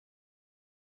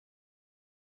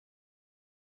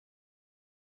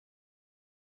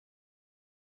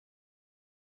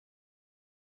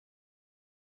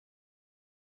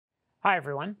Hi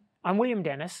everyone, I'm William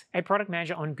Dennis, a product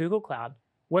manager on Google Cloud,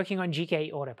 working on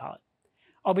GKE Autopilot.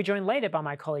 I'll be joined later by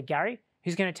my colleague Gary,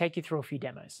 who's going to take you through a few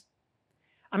demos.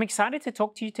 I'm excited to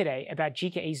talk to you today about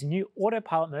GKE's new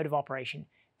Autopilot mode of operation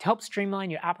to help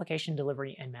streamline your application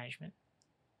delivery and management.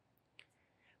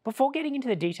 Before getting into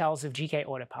the details of GKE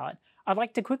Autopilot, I'd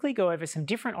like to quickly go over some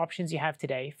different options you have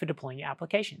today for deploying your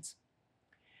applications.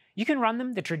 You can run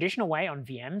them the traditional way on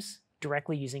VMs,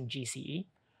 directly using GCE,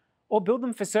 or build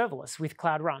them for serverless with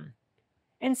Cloud Run.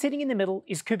 And sitting in the middle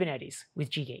is Kubernetes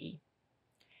with GKE.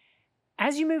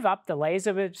 As you move up the layers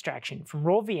of abstraction from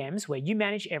raw VMs where you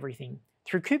manage everything,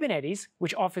 through Kubernetes,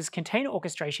 which offers container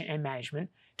orchestration and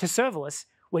management, to serverless,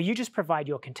 where you just provide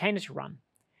your container to run,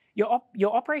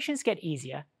 your operations get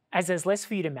easier as there's less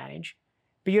for you to manage,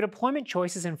 but your deployment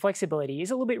choices and flexibility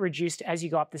is a little bit reduced as you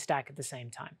go up the stack at the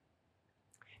same time.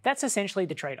 That's essentially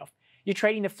the trade-off. You're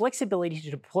trading the flexibility to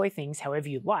deploy things however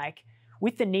you like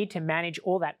with the need to manage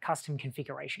all that custom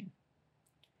configuration.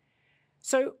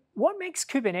 So what makes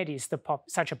Kubernetes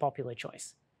such a popular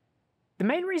choice? The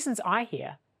main reasons I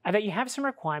hear are that you have some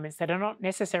requirements that are not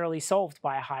necessarily solved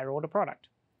by a higher order product.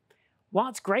 While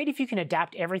it's great if you can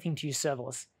adapt everything to use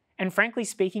serverless, and frankly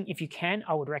speaking, if you can,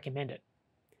 I would recommend it.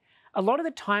 A lot of the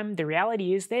time, the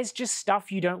reality is there's just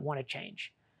stuff you don't want to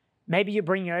change. Maybe you're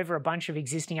bringing over a bunch of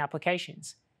existing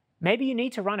applications. Maybe you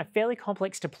need to run a fairly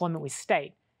complex deployment with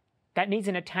state that needs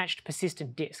an attached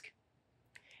persistent disk.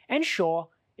 And sure,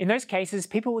 in those cases,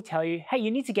 people will tell you, hey, you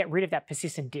need to get rid of that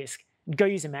persistent disk and go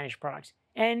use a managed product.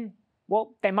 And,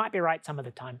 well, they might be right some of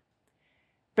the time.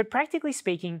 But practically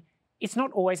speaking, it's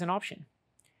not always an option.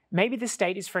 Maybe the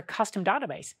state is for a custom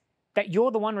database that you're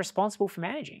the one responsible for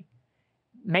managing.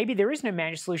 Maybe there is no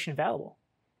managed solution available.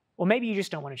 Or maybe you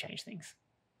just don't want to change things.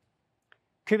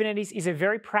 Kubernetes is a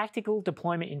very practical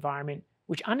deployment environment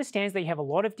which understands that you have a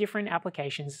lot of different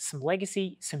applications, some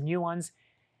legacy, some new ones,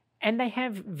 and they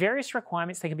have various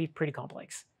requirements that can be pretty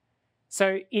complex.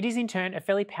 So it is in turn a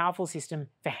fairly powerful system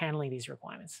for handling these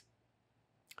requirements.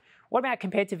 What about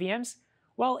compared to VMs?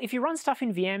 Well, if you run stuff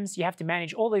in VMs, you have to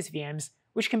manage all those VMs,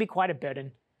 which can be quite a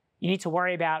burden. You need to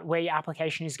worry about where your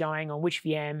application is going, on which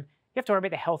VM, you have to worry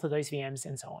about the health of those VMs,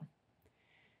 and so on.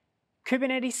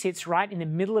 Kubernetes sits right in the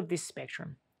middle of this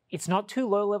spectrum. It's not too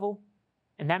low level,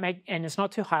 and it's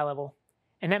not too high level,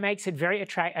 and that makes it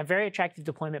a very attractive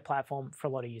deployment platform for a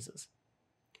lot of users.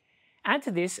 Add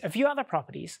to this a few other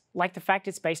properties, like the fact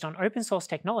it's based on open source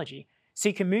technology, so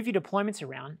you can move your deployments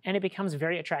around, and it becomes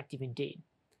very attractive indeed.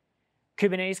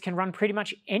 Kubernetes can run pretty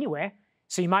much anywhere,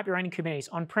 so you might be running Kubernetes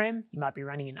on-prem, you might be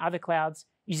running in other clouds.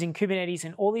 Using Kubernetes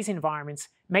in all these environments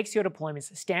makes your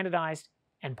deployments standardized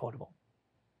and portable.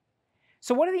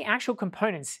 So what are the actual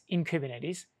components in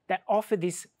Kubernetes that offer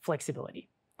this flexibility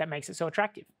that makes it so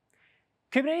attractive?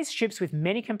 Kubernetes ships with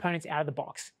many components out of the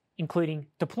box, including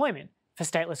deployment for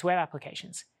stateless web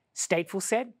applications, stateful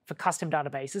set for custom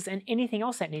databases, and anything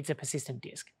else that needs a persistent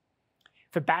disk.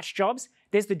 For batch jobs,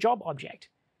 there's the job object.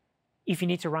 If you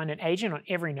need to run an agent on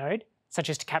every node,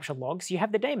 such as to capture logs, you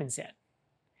have the daemon set.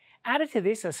 Added to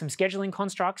this are some scheduling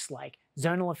constructs like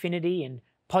zonal affinity and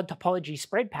pod topology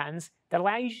spread patterns that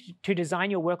allow you to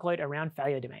design your workload around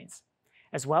failure domains,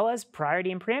 as well as priority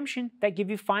and preemption that give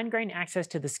you fine-grained access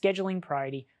to the scheduling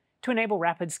priority to enable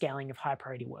rapid scaling of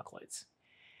high-priority workloads.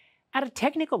 At a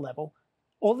technical level,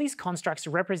 all these constructs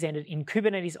are represented in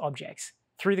Kubernetes objects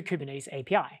through the Kubernetes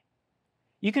API.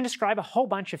 You can describe a whole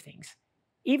bunch of things.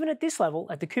 Even at this level,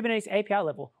 at the Kubernetes API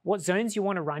level, what zones you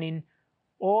want to run in,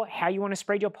 or how you want to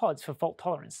spread your pods for fault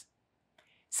tolerance.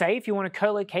 Say if you want to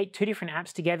co-locate two different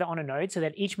apps together on a node so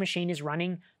that each machine is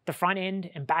running the front-end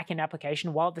and back-end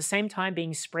application while at the same time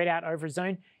being spread out over a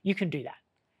zone, you can do that.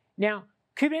 Now,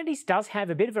 Kubernetes does have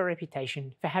a bit of a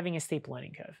reputation for having a steep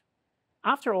learning curve.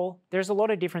 After all, there's a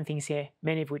lot of different things here,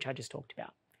 many of which I just talked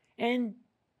about. And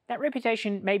that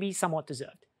reputation may be somewhat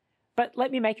deserved. But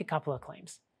let me make a couple of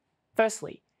claims.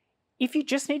 Firstly, if you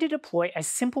just need to deploy a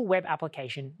simple web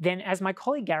application, then as my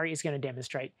colleague Gary is going to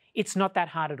demonstrate, it's not that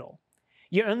hard at all.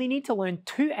 You only need to learn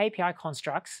two API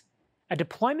constructs, a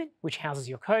deployment, which houses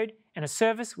your code, and a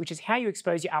service, which is how you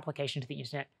expose your application to the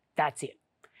internet. That's it.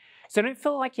 So don't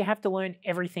feel like you have to learn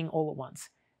everything all at once,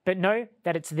 but know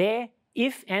that it's there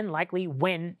if and likely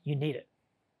when you need it.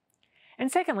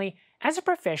 And secondly, as a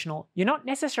professional, you're not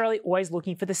necessarily always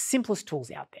looking for the simplest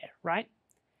tools out there, right?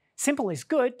 Simple is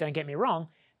good, don't get me wrong,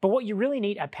 but what you really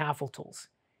need are powerful tools.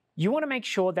 You want to make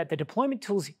sure that the deployment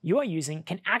tools you are using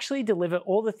can actually deliver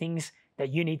all the things that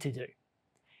you need to do.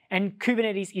 And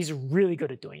Kubernetes is really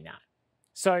good at doing that.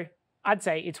 So I'd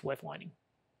say it's worth learning.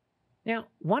 Now,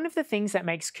 one of the things that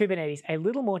makes Kubernetes a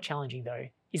little more challenging though,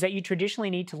 is that you traditionally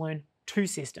need to learn two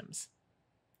systems.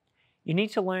 you need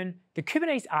to learn the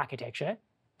Kubernetes architecture,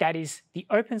 that is the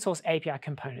open source API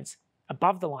components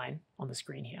above the line on the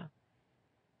screen here.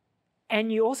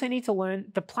 And you also need to learn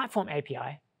the platform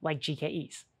API like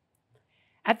GKEs.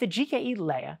 At the GKE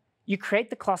layer, you create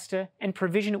the cluster and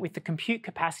provision it with the compute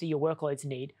capacity your workloads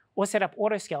need, or set up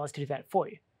autoscalers to do that for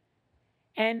you.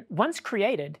 And once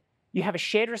created, you have a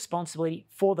shared responsibility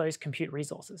for those compute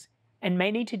resources and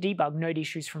may need to debug node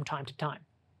issues from time to time.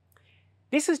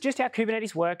 This is just how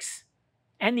Kubernetes works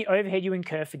and the overhead you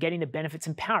incur for getting the benefits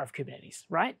and power of Kubernetes,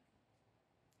 right?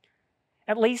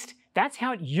 At least that's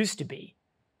how it used to be.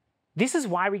 This is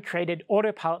why we created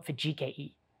Autopilot for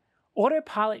GKE.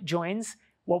 Autopilot joins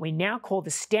what we now call the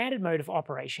standard mode of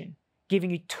operation, giving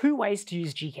you two ways to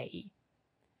use GKE.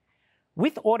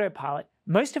 With Autopilot,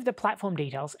 most of the platform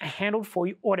details are handled for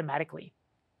you automatically.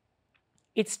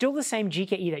 It's still the same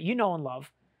GKE that you know and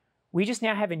love, we just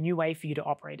now have a new way for you to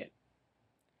operate it.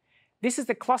 This is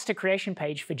the cluster creation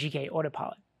page for GKE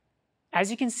Autopilot.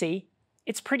 As you can see,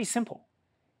 it's pretty simple.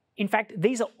 In fact,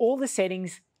 these are all the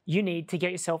settings you need to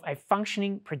get yourself a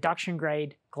functioning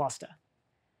production-grade cluster.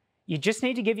 You just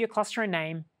need to give your cluster a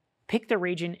name, pick the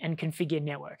region, and configure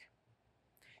network.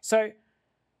 So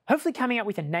hopefully coming up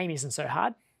with a name isn't so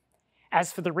hard.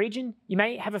 As for the region, you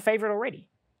may have a favorite already.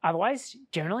 Otherwise,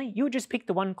 generally, you would just pick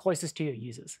the one closest to your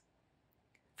users.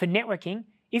 For networking,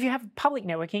 if you have public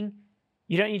networking,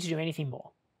 you don't need to do anything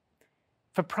more.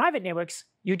 For private networks,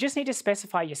 you just need to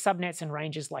specify your subnets and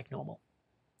ranges like normal.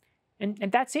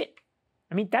 And that's it.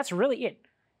 I mean, that's really it.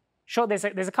 Sure, there's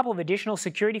a couple of additional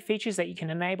security features that you can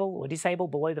enable or disable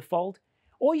below the fold,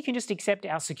 or you can just accept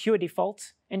our secure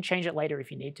defaults and change it later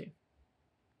if you need to.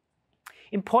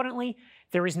 Importantly,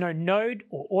 there is no node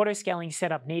or auto-scaling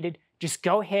setup needed. Just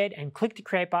go ahead and click the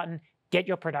Create button, get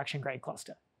your production-grade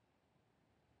cluster.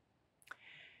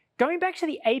 Going back to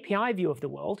the API view of the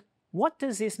world, what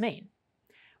does this mean?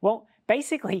 Well,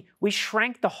 basically, we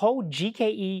shrank the whole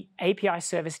GKE API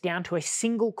service down to a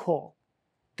single call,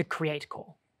 the create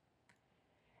call.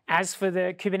 As for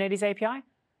the Kubernetes API,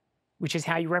 which is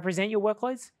how you represent your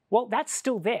workloads, well, that's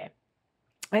still there.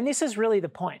 And this is really the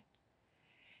point.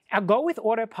 Our goal with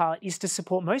Autopilot is to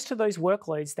support most of those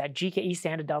workloads that GKE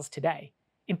standard does today.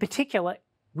 In particular,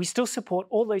 we still support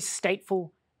all those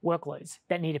stateful workloads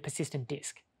that need a persistent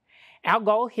disk. Our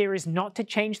goal here is not to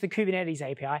change the Kubernetes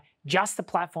API, just the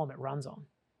platform it runs on.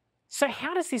 So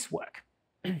how does this work?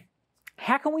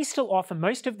 How can we still offer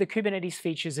most of the Kubernetes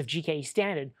features of GKE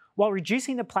standard while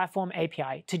reducing the platform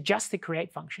API to just the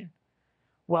create function?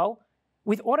 Well,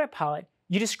 with Autopilot,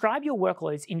 you describe your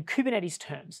workloads in Kubernetes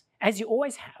terms, as you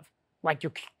always have, like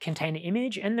your container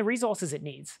image and the resources it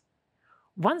needs.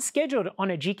 Once scheduled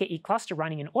on a GKE cluster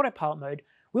running in Autopilot mode,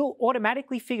 we'll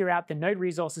automatically figure out the node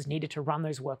resources needed to run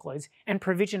those workloads and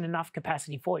provision enough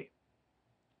capacity for you.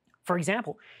 For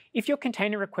example, if your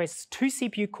container requests 2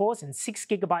 CPU cores and 6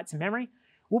 GB of memory,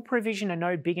 we'll provision a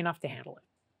node big enough to handle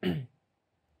it.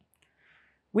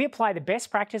 We apply the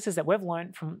best practices that we've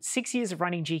learned from 6 years of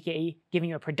running GKE, giving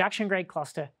you a production-grade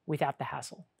cluster without the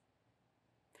hassle.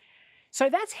 So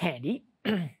that's handy.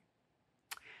 But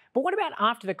what about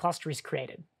after the cluster is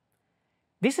created?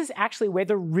 This is actually where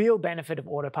the real benefit of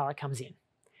Autopilot comes in.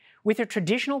 With a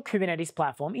traditional Kubernetes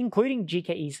platform, including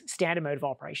GKE's standard mode of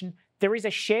operation, there is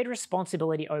a shared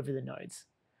responsibility over the nodes.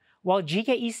 While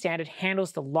GKE standard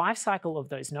handles the lifecycle of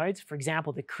those nodes, for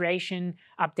example, the creation,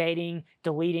 updating,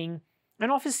 deleting,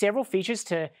 and offers several features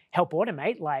to help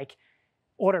automate, like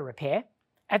auto repair,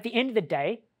 at the end of the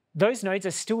day, those nodes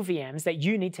are still VMs that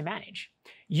you need to manage.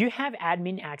 You have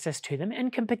admin access to them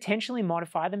and can potentially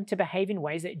modify them to behave in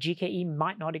ways that GKE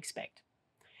might not expect.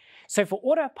 So for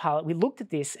Autopilot, we looked at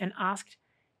this and asked,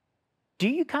 do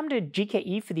you come to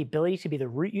GKE for the ability to be the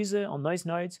root user on those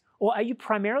nodes, or are you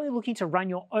primarily looking to run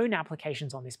your own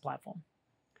applications on this platform?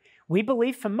 We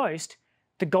believe for most,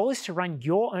 the goal is to run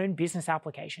your own business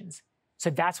applications. So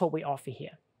that's what we offer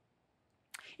here.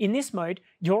 In this mode,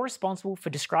 you're responsible for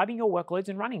describing your workloads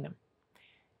and running them.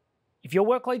 If your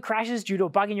workload crashes due to a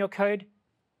bug in your code,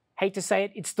 hate to say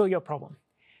it, it's still your problem.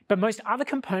 But most other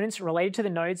components related to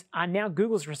the nodes are now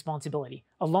Google's responsibility,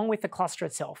 along with the cluster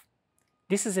itself.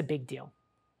 This is a big deal.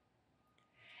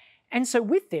 And so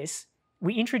with this,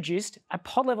 we introduced a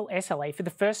pod-level SLA for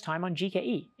the first time on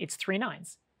GKE. It's 3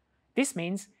 nines. This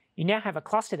means you now have a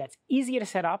cluster that's easier to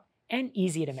set up and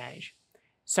easier to manage.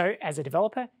 So as a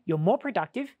developer, you're more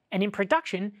productive, and in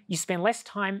production, you spend less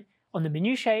time on the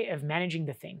minutiae of managing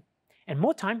the thing, and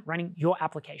more time running your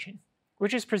application,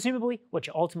 which is presumably what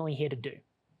you're ultimately here to do.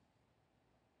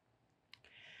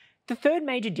 The third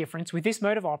major difference with this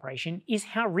mode of operation is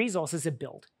how resources are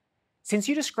built. Since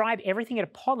you describe everything at a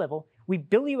pod level, we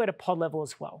bill you at a pod level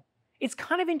as well. It's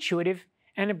kind of intuitive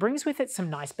and it brings with it some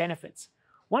nice benefits.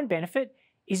 One benefit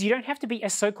is you don't have to be a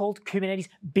so-called Kubernetes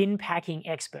bin packing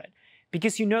expert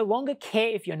because you no longer care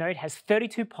if your node has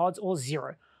 32 pods or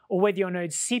 0, or whether your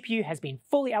node's CPU has been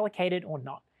fully allocated or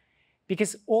not,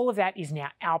 because all of that is now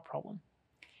our problem.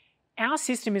 Our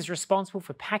system is responsible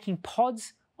for packing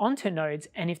pods onto nodes,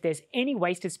 and if there's any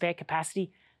wasted spare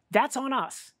capacity, that's on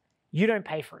us. You don't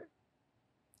pay for it.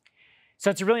 So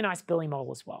it's a really nice billing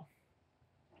model as well.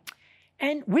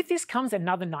 And with this comes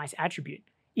another nice attribute.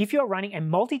 If you're running a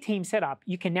multi-team setup,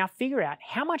 you can now figure out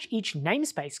how much each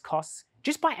namespace costs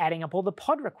just by adding up all the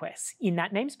pod requests in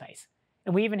that namespace.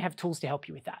 And we even have tools to help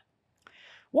you with that.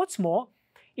 What's more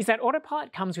is that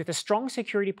Autopilot comes with a strong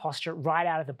security posture right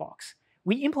out of the box.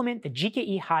 We implement the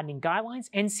GKE hardening guidelines,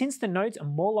 and since the nodes are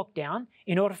more locked down,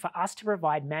 in order for us to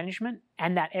provide management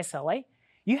and that SLA,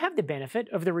 you have the benefit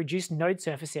of the reduced node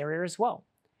surface area as well.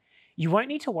 You won't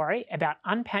need to worry about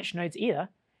unpatched nodes either,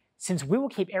 since we will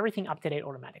keep everything up to date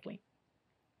automatically.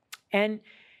 And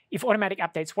if automatic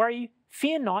updates worry you,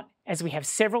 fear not, as we have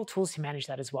several tools to manage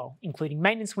that as well, including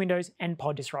maintenance windows and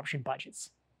pod disruption budgets.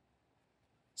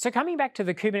 So coming back to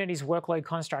the Kubernetes workload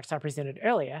constructs I presented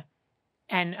earlier,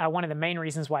 and one of the main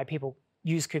reasons why people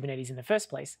use Kubernetes in the first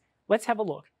place, let's have a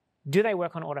look. Do they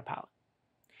work on Autopilot?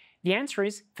 The answer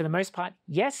is, for the most part,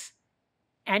 yes,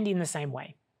 and in the same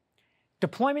way.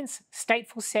 Deployments,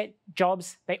 stateful set,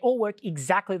 jobs, they all work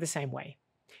exactly the same way.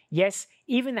 Yes,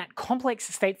 even that complex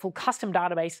stateful custom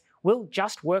database will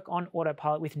just work on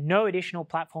Autopilot with no additional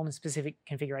platform-specific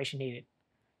configuration needed.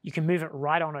 You can move it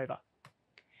right on over.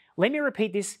 Let me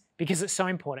repeat this because it's so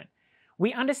important.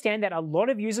 We understand that a lot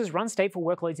of users run stateful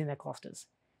workloads in their clusters.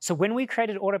 So when we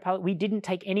created Autopilot, we didn't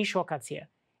take any shortcuts here.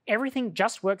 Everything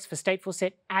just works for stateful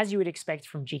set as you would expect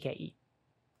from GKE.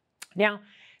 Now,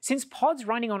 since pods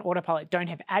running on Autopilot don't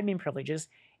have admin privileges,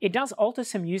 it does alter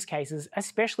some use cases,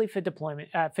 especially for deployment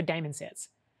for daemon sets.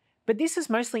 But this is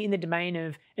mostly in the domain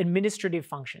of administrative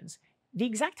functions, the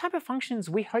exact type of functions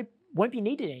we hope won't be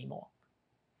needed anymore.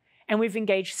 And we've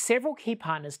engaged several key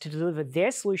partners to deliver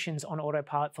their solutions on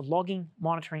Autopilot for logging,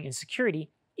 monitoring, and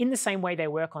security in the same way they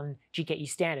work on GKE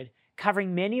Standard,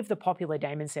 covering many of the popular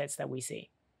daemon sets that we see.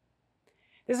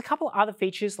 There's a couple other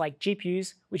features like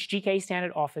GPUs, which GKE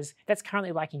Standard offers, that's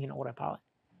currently lacking in Autopilot.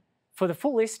 For the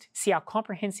full list, see our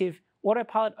comprehensive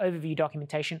Autopilot overview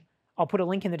documentation. I'll put a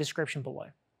link in the description below.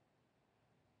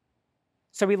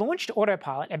 So we launched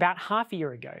Autopilot about half a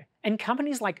year ago, and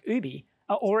companies like Ubi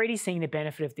are already seeing the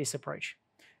benefit of this approach.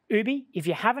 Ubi, if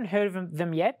you haven't heard of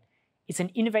them yet, it's an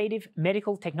innovative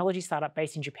medical technology startup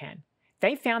based in Japan.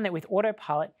 They found that with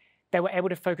Autopilot, they were able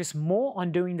to focus more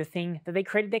on doing the thing that they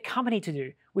created their company to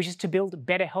do, which is to build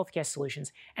better healthcare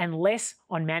solutions, and less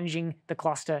on managing the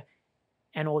cluster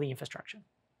and all the infrastructure.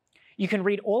 You can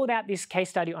read all about this case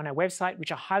study on our website,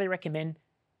 which I highly recommend.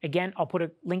 Again, I'll put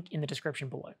a link in the description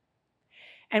below.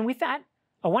 And with that,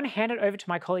 I want to hand it over to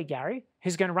my colleague Gary,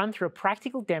 who's going to run through a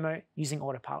practical demo using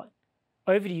Autopilot.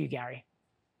 Over to you, Gary.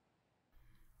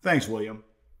 Thanks, William.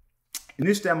 In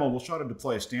this demo, we'll try to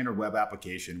deploy a standard web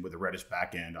application with a Redis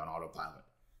backend on Autopilot.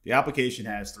 The application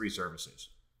has 3 services: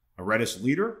 a Redis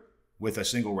leader with a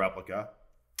single replica,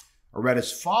 a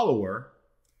Redis follower,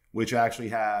 which actually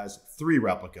has 3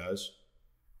 replicas,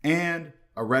 and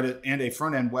a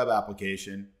front-end web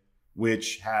application,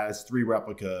 which has 3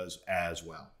 replicas as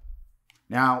well.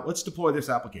 Now, let's deploy this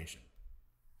application.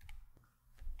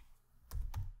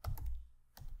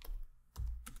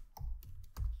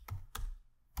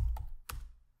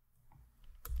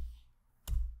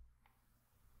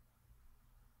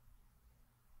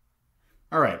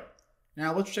 All right,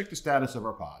 now let's check the status of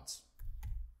our pods.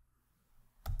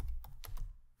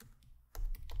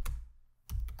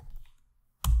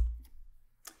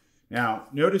 Now,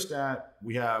 notice that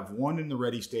we have 1 in the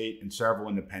ready state and several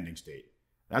in the pending state.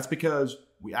 That's because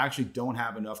we actually don't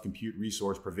have enough compute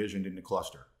resource provisioned in the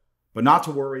cluster. But not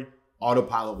to worry,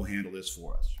 Autopilot will handle this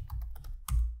for us.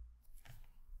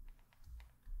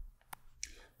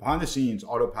 Behind the scenes,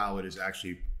 Autopilot is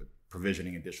actually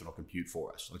provisioning additional compute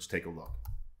for us. Let's take a look.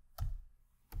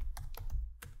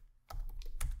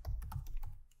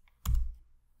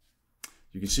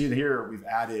 You can see that here we've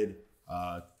added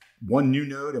 1 new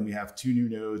node, and we have 2 new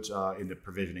nodes in the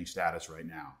provisioning status right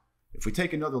now. If we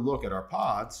take another look at our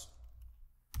pods,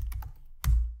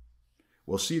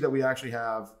 we'll see that we actually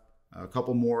have a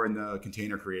couple more in the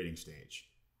container creating stage.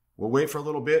 We'll wait for a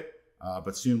little bit,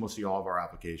 but soon we'll see all of our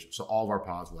applications. So all of our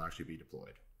pods will actually be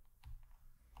deployed.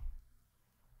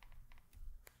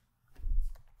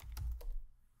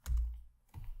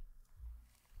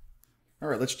 All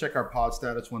right, let's check our pod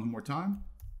status one more time.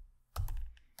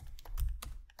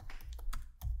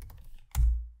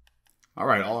 All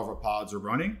right, all of our pods are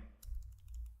running.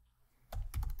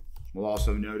 We'll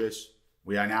also notice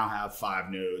we now have 5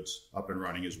 nodes up and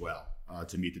running as well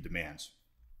to meet the demands.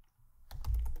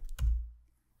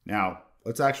 Now,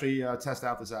 let's actually test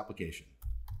out this application.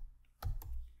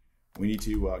 We need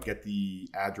to get the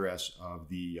address of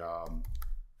the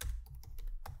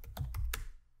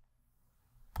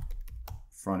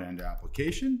front-end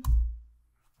application.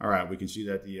 All right, we can see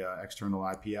that the external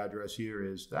IP address here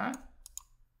is that.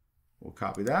 We'll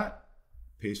copy that,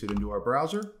 paste it into our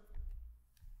browser.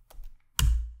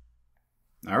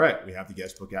 All right, we have the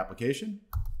guestbook application.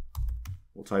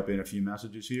 We'll type in a few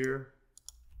messages here.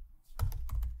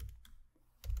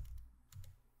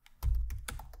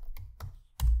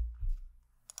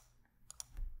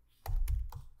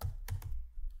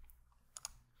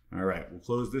 All right, we'll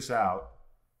close this out.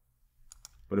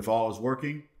 But if all is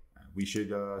working, we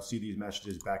should see these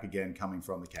messages back again coming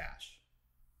from the cache.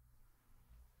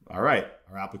 All right,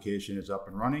 our application is up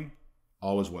and running.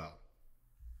 All is well.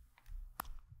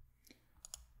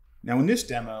 Now in this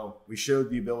demo, we showed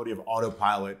the ability of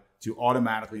Autopilot to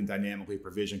automatically and dynamically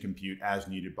provision compute as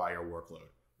needed by your workload.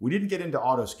 We didn't get into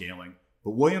auto scaling,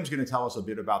 but William's going to tell us a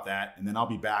bit about that, and then I'll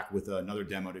be back with another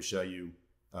demo to show you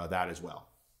that as well.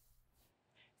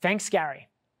 Thanks, Gary.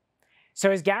 So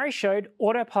as Gary showed,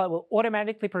 Autopilot will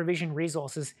automatically provision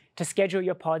resources to schedule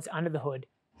your pods under the hood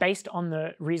based on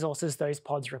the resources those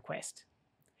pods request.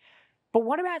 But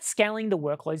what about scaling the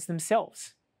workloads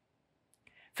themselves?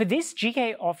 For this,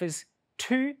 GKE offers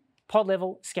 2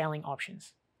 pod-level scaling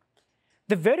options.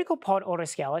 The vertical pod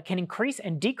autoscaler can increase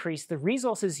and decrease the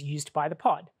resources used by the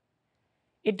pod.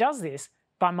 It does this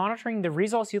by monitoring the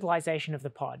resource utilization of the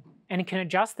pod, and it can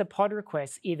adjust the pod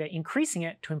requests, either increasing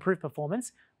it to improve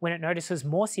performance when it notices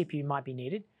more CPU might be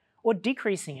needed, or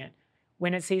decreasing it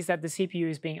when it sees that the CPU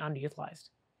is being underutilized.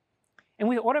 And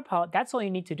with Autopilot, that's all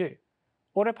you need to do.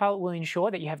 Autopilot will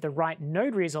ensure that you have the right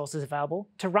node resources available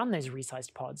to run those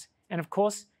resized pods. And of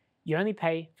course, you only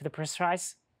pay for the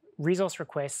precise resource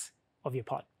requests of your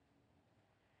pod.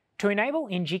 To enable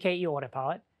in GKE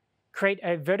Autopilot, create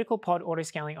a vertical pod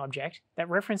autoscaling object that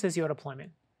references your deployment.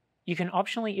 You can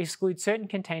optionally exclude certain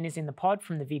containers in the pod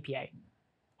from the VPA.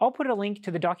 I'll put a link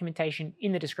to the documentation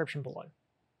in the description below.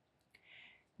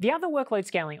 The other workload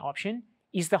scaling option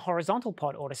is the horizontal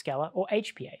pod autoscaler, or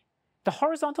HPA. The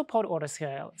horizontal pod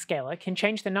autoscaler can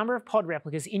change the number of pod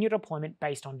replicas in your deployment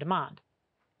based on demand.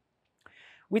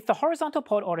 With the horizontal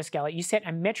pod autoscaler, you set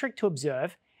a metric to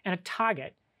observe and a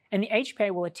target, and the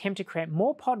HPA will attempt to create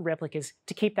more pod replicas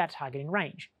to keep that target in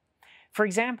range. For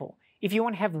example, if you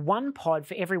want to have 1 pod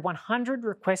for every 100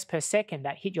 requests per second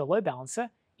that hit your load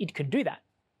balancer, it can do that.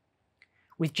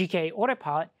 With GKE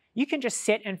Autopilot, you can just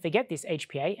set and forget this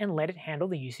HPA and let it handle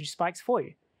the usage spikes for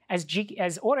you, as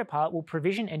Autopilot will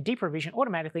provision and deprovision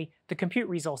automatically the compute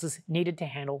resources needed to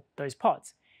handle those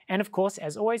pods. And of course,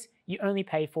 as always, you only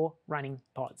pay for running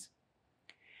pods.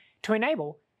 To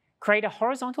enable, create a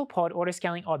horizontal pod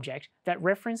autoscaling object that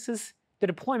references the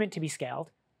deployment to be scaled,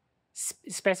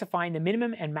 specifying the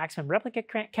minimum and maximum replica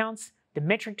counts, the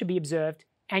metric to be observed,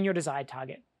 and your desired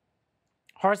target.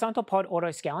 Horizontal pod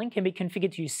autoscaling can be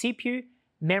configured to use CPU,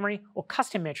 memory, or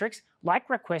custom metrics like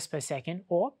requests per second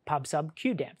or pub sub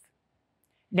queue depth.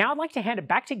 Now I'd like to hand it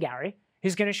back to Gary,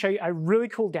 who's going to show you a really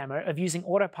cool demo of using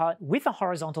Autopilot with a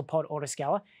horizontal pod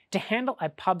autoscaler to handle a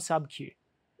pub sub queue.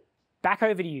 Back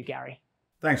over to you, Gary.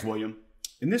 Thanks, William.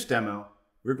 In this demo,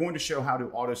 we're going to show how to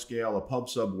autoscale a pub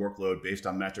sub workload based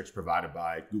on metrics provided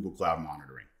by Google Cloud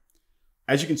Monitoring.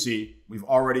 As you can see, we've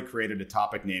already created a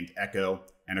topic named Echo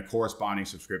and a corresponding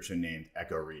subscription named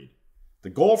Echo Read. The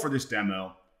goal for this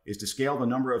demo is to scale the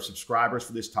number of subscribers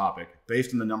for this topic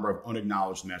based on the number of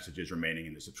unacknowledged messages remaining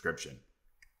in the subscription.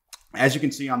 As you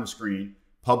can see on the screen,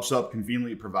 PubSub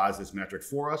conveniently provides this metric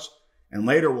for us, and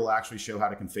later we'll actually show how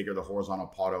to configure the horizontal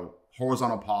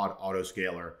pod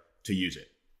autoscaler to use it.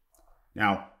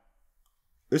 Now,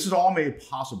 this is all made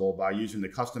possible by using the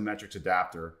custom metrics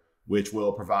adapter, which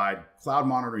will provide cloud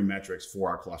monitoring metrics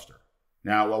for our cluster.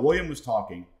 Now, while William was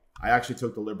talking, I actually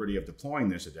took the liberty of deploying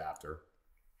this adapter.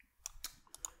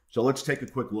 So let's take a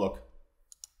quick look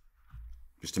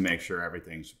just to make sure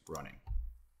everything's running.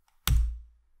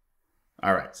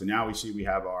 All right, so now we see we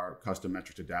have our custom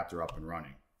metrics adapter up and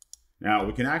running. Now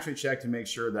we can actually check to make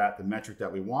sure that the metric that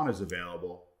we want is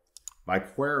available by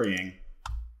querying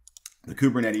the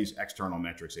Kubernetes external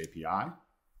metrics API.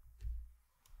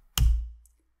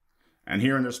 And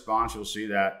here in the response, you'll see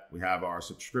that we have our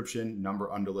subscription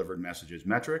number undelivered messages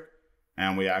metric,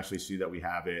 and we actually see that we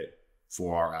have it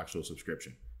for our actual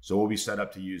subscription. So we'll be set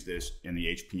up to use this in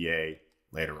the HPA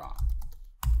later on.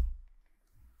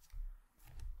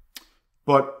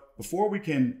 But before we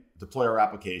can deploy our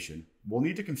application, we'll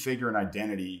need to configure an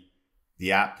identity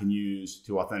the app can use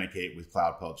to authenticate with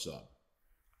Cloud Pub Sub.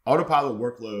 Autopilot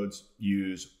workloads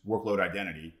use workload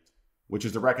identity, which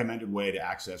is the recommended way to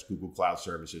access Google Cloud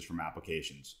services from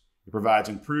applications. It provides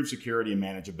improved security and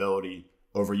manageability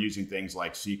over using things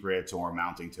like secrets or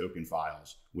mounting token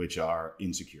files, which are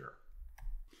insecure.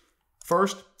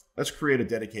 First, let's create a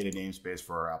dedicated namespace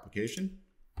for our application.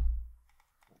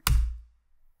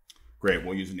 Great,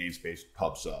 we'll use a namespace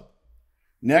pub sub.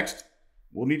 Next,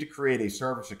 we'll need to create a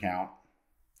service account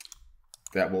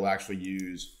that we'll actually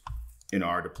use in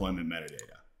our deployment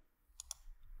metadata.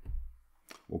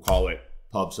 We'll call it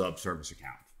pub sub service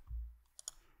account.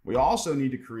 We also need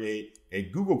to create a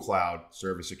Google Cloud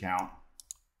service account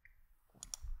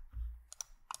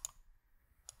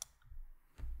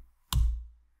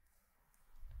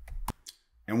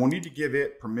and we'll need to give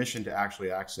it permission to actually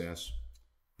access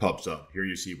pub sub. Here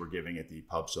you see we're giving it the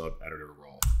pub sub editor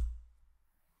role.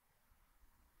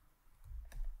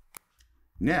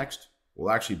 Next, we'll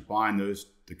actually bind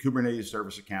the Kubernetes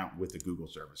service account with the Google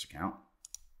service account.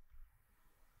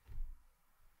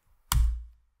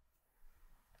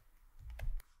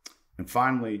 And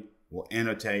finally, we'll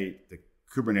annotate the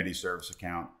Kubernetes service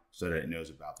account so that it knows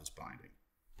about this binding.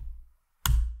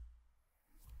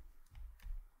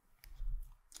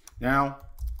 Now,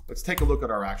 let's take a look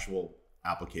at our actual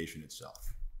application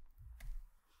itself.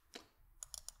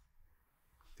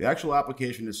 The actual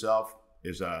application itself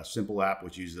is a simple app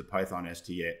which uses the Python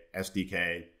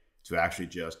SDK to actually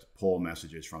just pull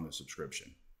messages from the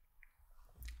subscription.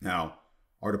 Now,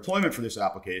 our deployment for this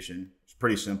application is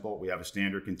pretty simple. We have a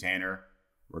standard container.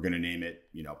 We're going to name it,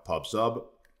 pub sub.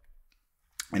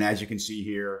 And as you can see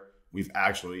here, we've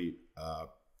actually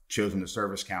chosen the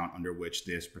service count under which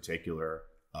this particular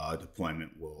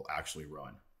deployment will actually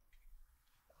run.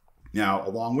 Now,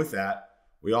 along with that,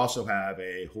 we also have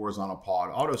a horizontal pod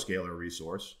autoscaler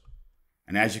resource.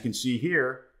 And as you can see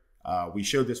here, we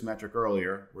showed this metric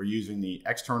earlier. We're using the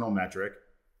external metric.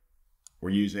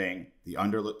 We're using the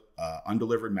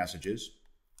undelivered messages.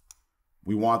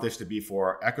 We want this to be for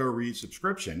our echo read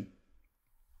subscription.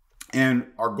 And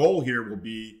our goal here will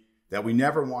be that we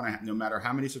never want to, no matter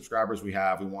how many subscribers we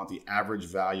have, we want the average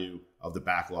value of the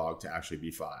backlog to actually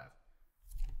be 5.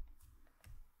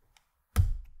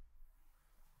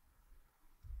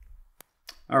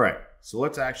 All right, so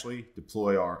let's actually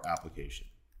deploy our application.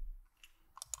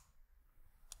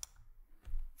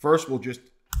 First, we'll just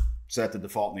set the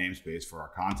default namespace for our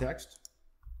context.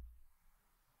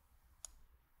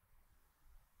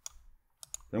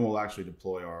 Then we'll actually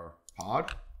deploy our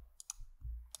pod.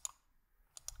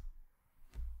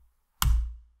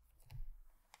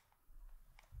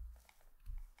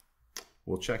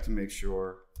 We'll check to make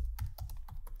sure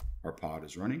our pod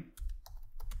is running.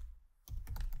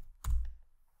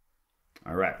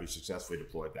 All right, we successfully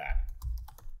deployed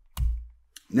that.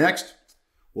 Next,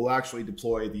 we'll actually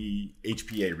deploy the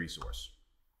HPA resource.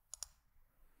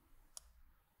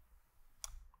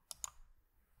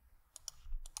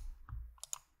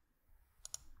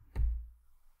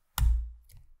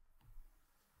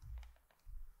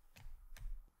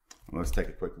 Let's take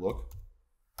a quick look.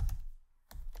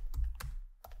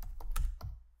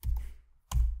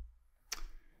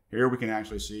 Here we can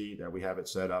actually see that we have it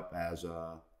set up as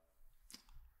a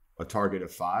target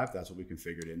of 5. That's what we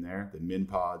configured in there. The min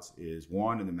pods is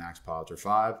 1 and the max pods are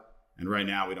 5. And right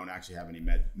now we don't actually have any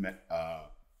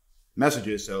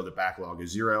messages, so the backlog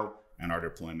is 0 and our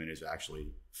deployment is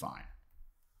actually fine.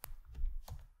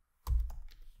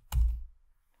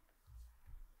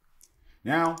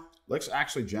 Now, let's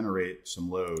actually generate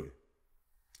some load.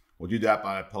 We'll do that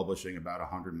by publishing about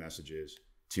 100 messages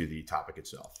to the topic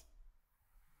itself.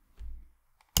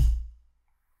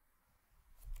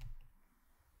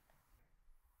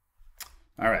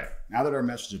 All right, now that our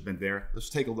message has been there,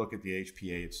 let's take a look at the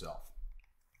HPA itself.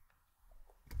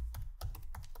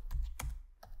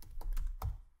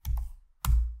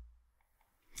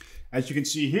 As you can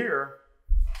see here,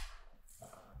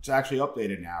 it's actually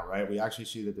updated now, right? We actually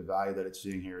see that the value that it's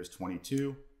seeing here is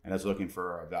 22, and it's looking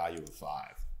for a value of 5.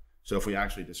 So if we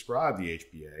actually describe the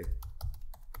HPA,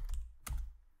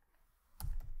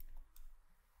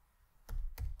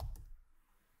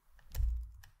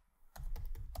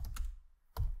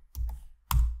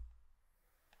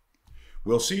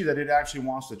 we'll see that it actually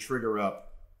wants to trigger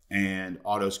up and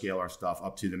auto scale our stuff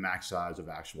up to the max size of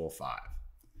actual 5.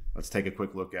 Let's take a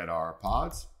quick look at our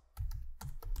pods.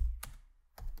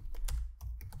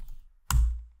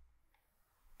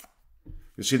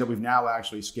 You'll see that we've now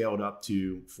actually scaled up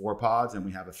to 4 pods and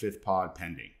we have a 5th pod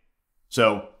pending.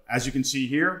 So as you can see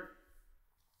here,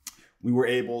 we were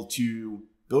able to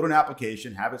build an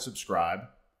application, have it subscribe,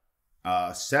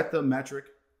 set the metric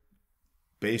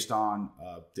based on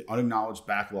the unacknowledged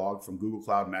backlog from Google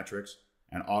Cloud Metrics,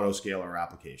 and auto-scale our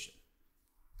application.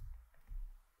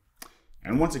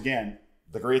 And once again,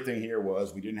 the great thing here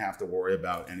was we didn't have to worry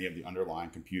about any of the underlying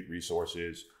compute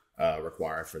resources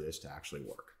required for this to actually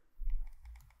work.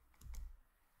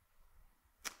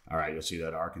 All right, you'll see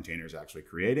that our container is actually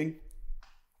creating.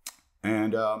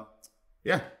 And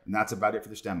yeah, and that's about it for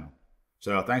this demo.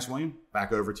 So thanks, William.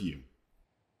 Back over to you.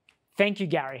 Thank you,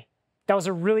 Gary. That was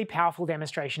a really powerful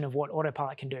demonstration of what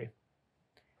Autopilot can do.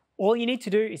 All you need to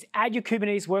do is add your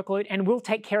Kubernetes workload and we'll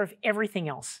take care of everything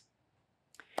else.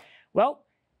 Well,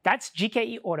 that's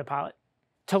GKE Autopilot.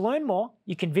 To learn more,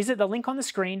 you can visit the link on the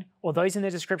screen or those in the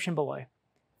description below.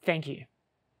 Thank you.